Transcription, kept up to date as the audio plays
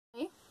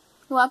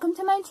Welcome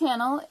to my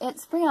channel.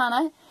 It's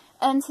Brianna,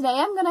 and today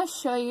I'm going to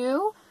show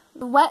you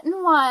the Wet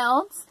n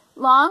Wild's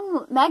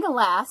Long Mega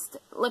Last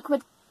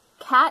Liquid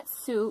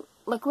Catsuit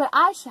Liquid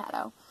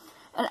Eyeshadow.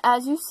 And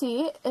as you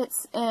see,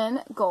 it's in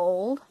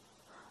gold.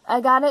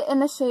 I got it in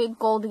the shade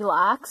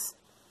Goldilocks.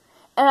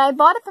 And I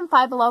bought it from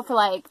Five Below for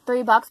like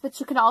 $3, but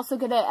you can also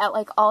get it at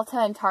like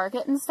Ulta and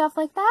Target and stuff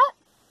like that.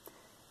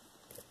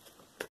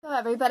 So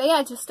everybody,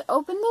 I just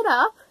opened it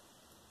up.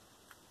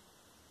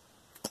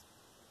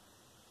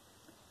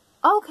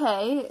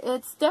 Okay,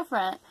 it's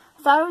different.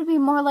 I thought it would be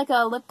more like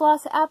a lip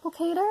gloss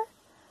applicator,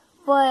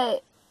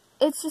 but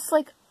it's just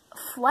like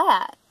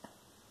flat.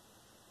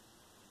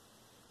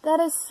 That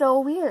is so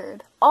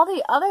weird. All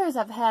the others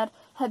I've had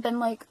have been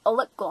like a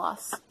lip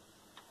gloss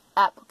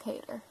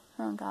applicator.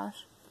 Oh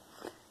gosh.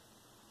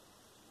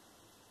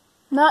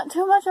 Not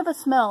too much of a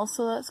smell,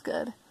 so that's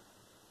good.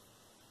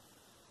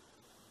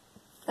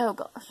 Oh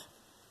gosh.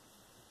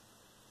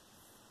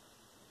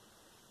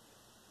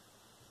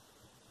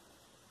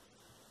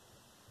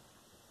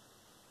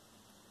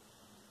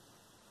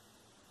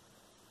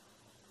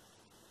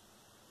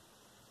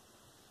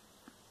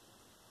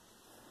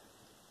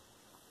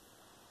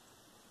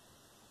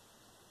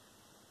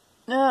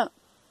 Yeah.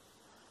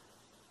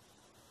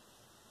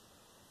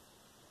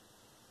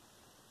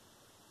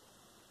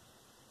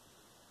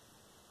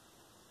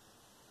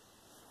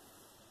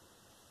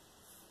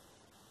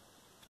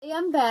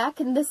 I'm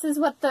back, and this is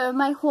what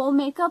my whole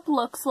makeup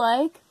looks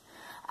like.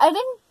 I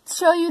didn't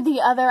show you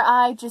the other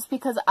eye just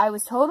because I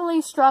was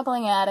totally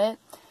struggling at it.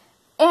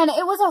 And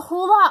it was a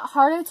whole lot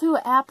harder to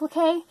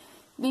applique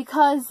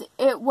because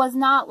it was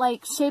not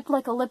like shaped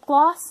like a lip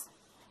gloss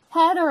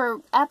head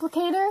or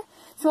applicator.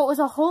 So it was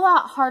a whole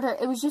lot harder.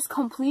 It was just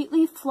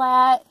completely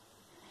flat.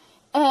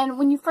 And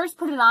when you first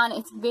put it on,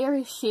 it's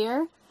very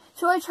sheer.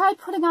 So I tried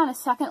putting on a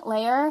second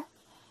layer.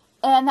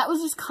 And that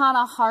was just kind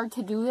of hard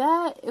to do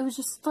that. It was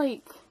just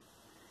like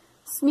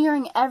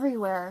smearing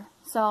everywhere.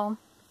 So,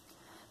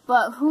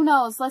 but who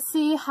knows. Let's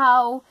see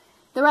how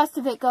the rest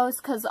of it goes,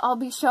 because I'll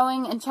be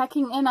showing and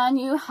checking in on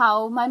you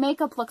how my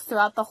makeup looks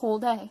throughout the whole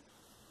day.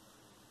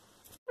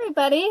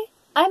 Everybody,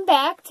 I'm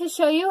back to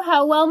show you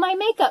how well my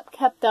makeup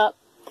kept up.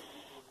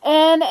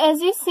 And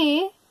as you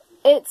see,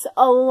 it's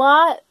a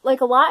lot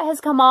has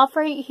come off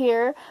right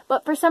here,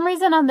 but for some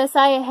reason on this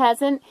eye it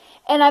hasn't.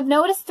 And I've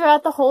noticed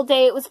throughout the whole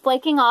day it was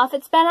flaking off.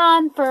 It's been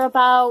on for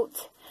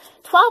about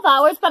 12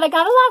 hours, but I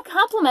got a lot of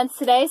compliments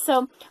today,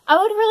 so I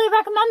would really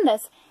recommend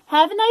this.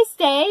 Have a nice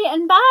day,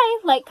 and bye!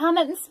 Like,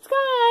 comment, and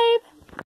subscribe!